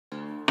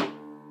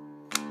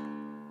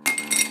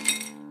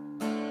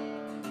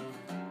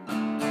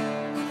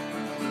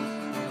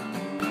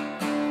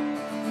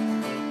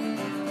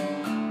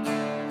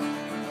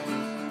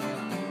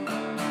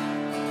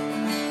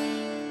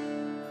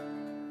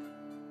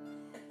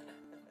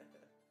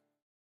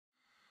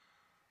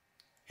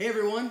Hey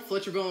everyone,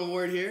 Fletcher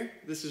Ward here.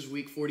 This is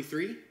week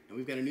 43, and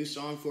we've got a new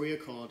song for you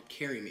called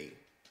Carry Me.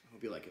 I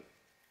hope you like it.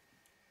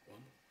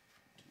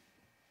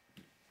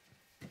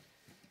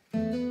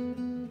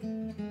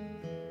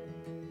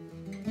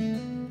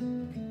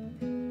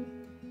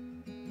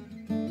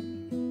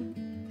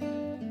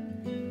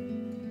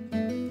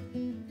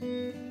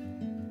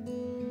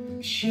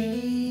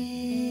 She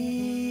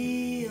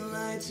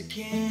lights a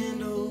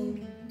candle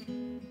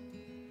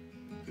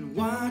and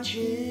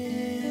watches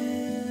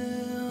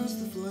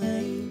the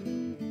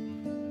flame,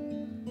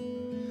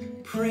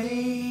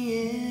 praying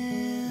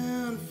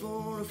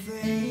for a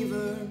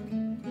favor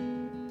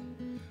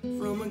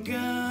from a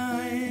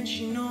guy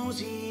she knows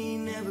he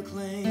never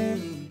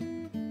claimed.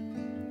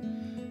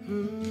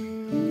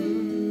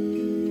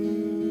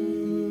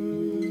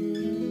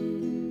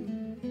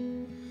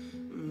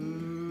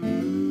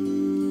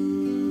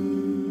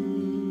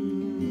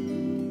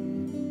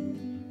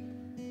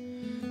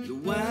 The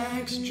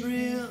wax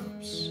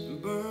drips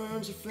and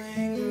burns her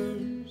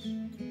fingers,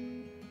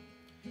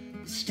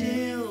 but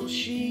still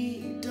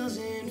she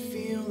doesn't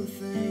feel a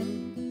thing.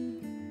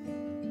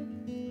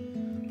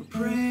 Her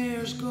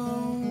prayers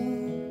go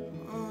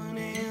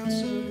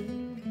unanswered.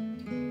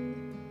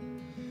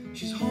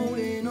 She's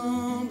holding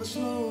on but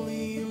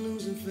slowly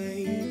losing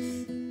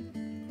faith.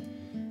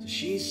 So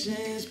she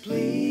says,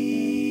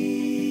 please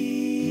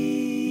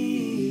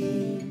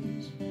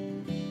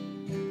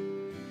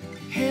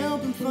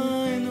help him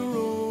find the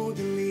road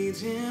that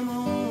leads him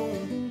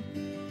home.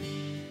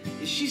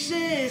 She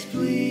says,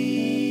 please,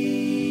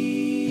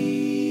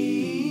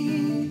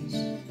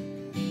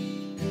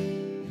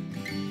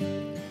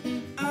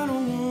 I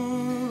don't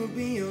want to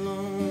be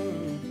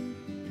alone.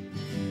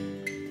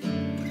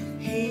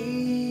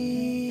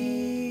 He's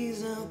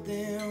out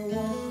there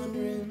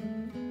wandering,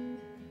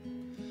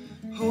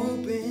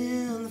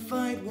 hoping the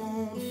fight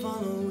won't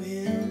follow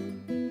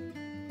him.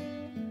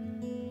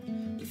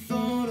 The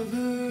thought of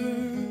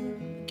her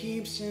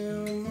keeps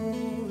him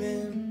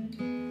moving.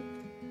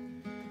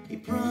 He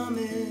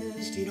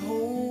promised he'd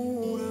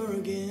hold her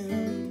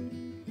again.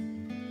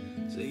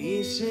 So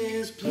he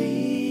says, please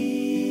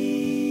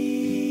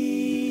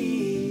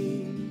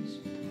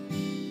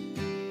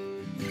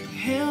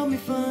help me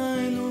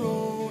find the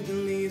road that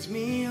leads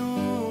me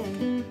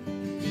home.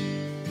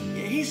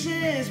 Yeah, he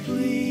says,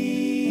 please,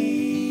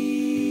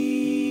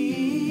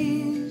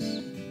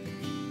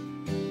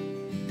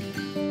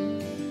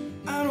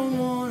 I don't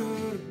want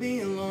her to be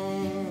alone.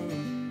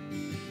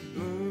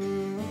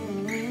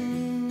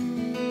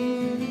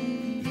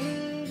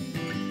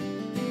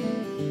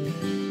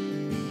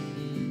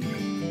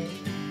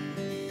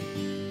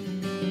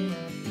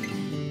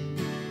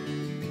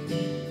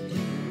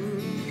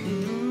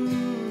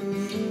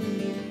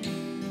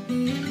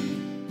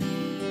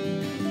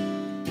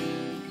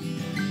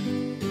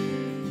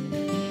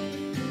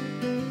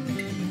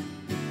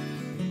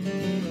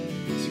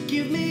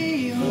 Give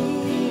me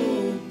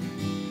hope,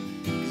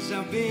 'cause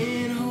I've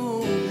been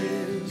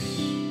hopeless.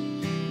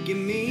 Give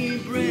me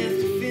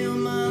breath to fill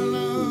my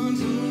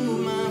lungs and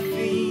move my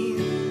feet.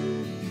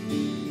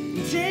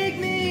 Take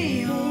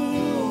me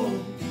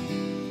home,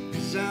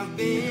 'cause I've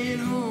been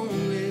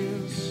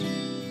homeless.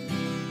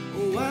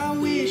 Oh, I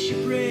wish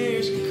your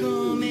prayers could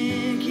come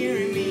and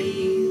carry me.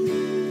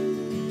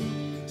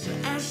 So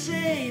I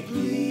say,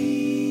 please,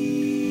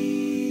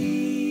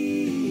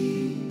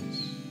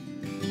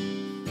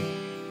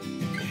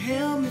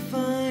 help me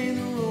find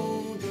the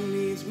road that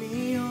leads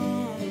me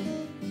home.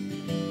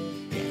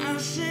 Yeah, I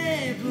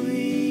said,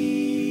 please,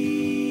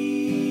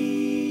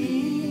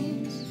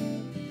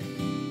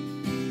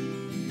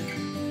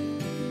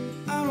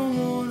 I don't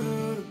want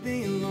her to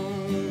be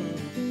alone.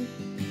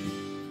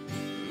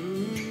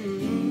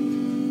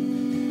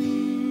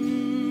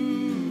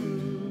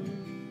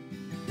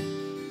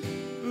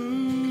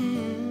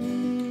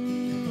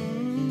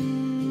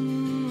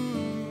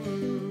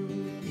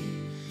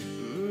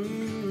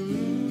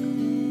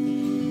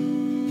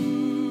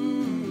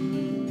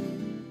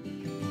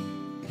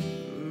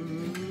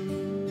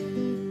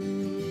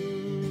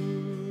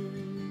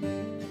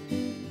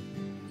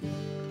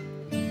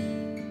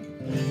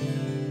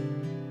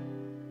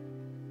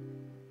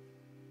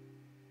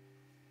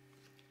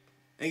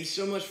 Thank you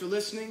so much for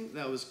listening.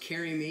 That was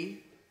Carry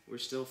Me. We're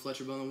still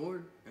Fletcher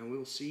Ward, and we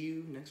will see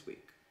you next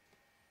week.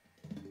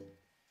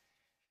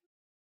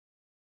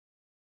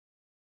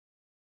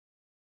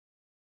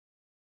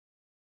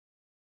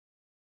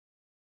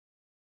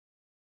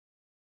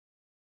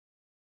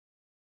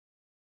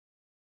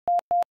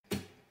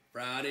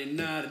 Friday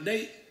night a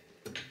date,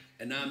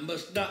 and I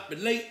must not be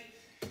late,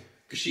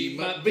 'cause she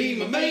might be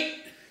my mate,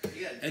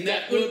 and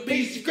that would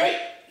be so great.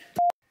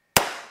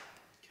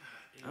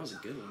 That was a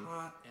good one.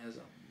 Hot as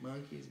a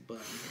monkey's butt.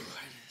 It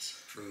is.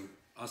 True.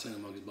 I was saying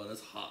the monkey's butt.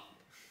 That's hot.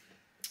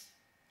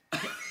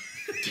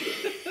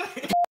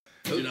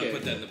 Do not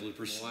put that in the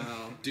bloopers.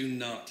 Wow. Do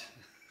not.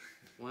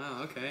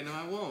 Wow, okay, no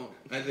I won't.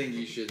 I think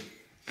you should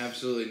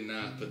absolutely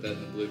not put that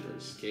in the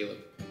bloopers,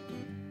 Caleb.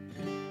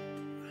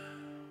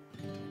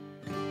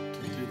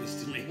 Don't do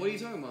this to me. What are you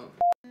talking about?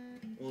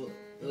 Well,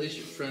 At least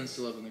your friend's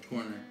still up in the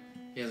corner.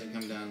 He hasn't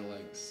come down to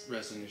like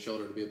rest on your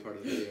shoulder to be a part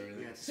of the video or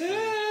anything.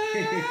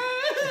 Yeah,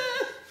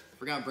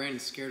 forgot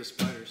Brandon's scared of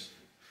spiders.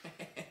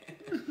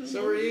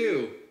 So are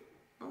you.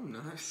 No, I'm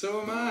not.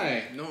 So am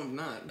I. No, I'm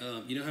not.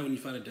 You know how when you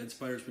find a dead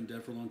spider that's been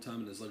dead for a long time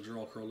and his legs are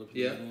all curled up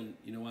in the middle? And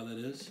you know why that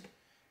is?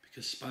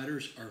 Because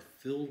spiders are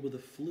filled with a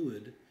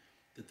fluid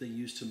that they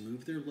use to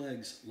move their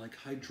legs like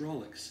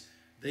hydraulics.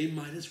 They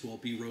might as well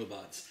be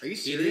robots. Are you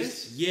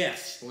serious?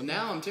 Yes. Well,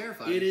 now I'm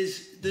terrified. It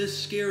is the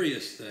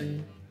scariest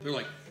thing. They're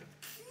like...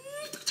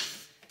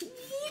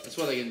 That's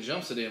why they can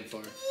jump so damn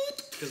far.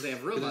 Because they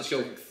have robot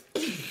Go. strength.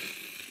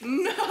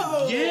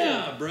 No!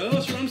 Yeah, bro.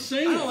 That's what I'm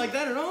saying. I don't like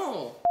that at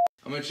all.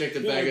 I'm gonna check the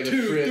bag of the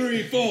 1, 2, frit.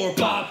 3, 4.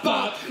 Pop,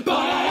 pop.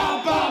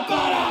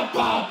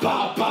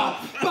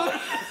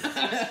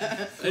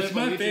 It's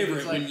my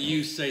favorite when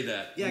you say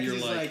that. Yeah, because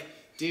he's like,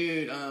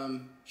 dude,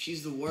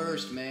 she's the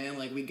worst, man.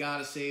 Like, we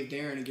gotta save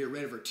Darren and get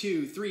rid of her.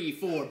 2, 3,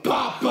 4.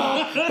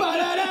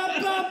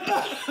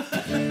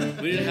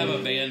 We didn't have a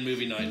band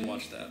movie night and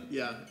watch that.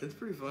 Yeah, it's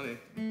pretty funny.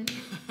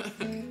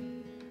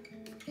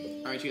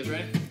 All right, you guys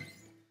ready?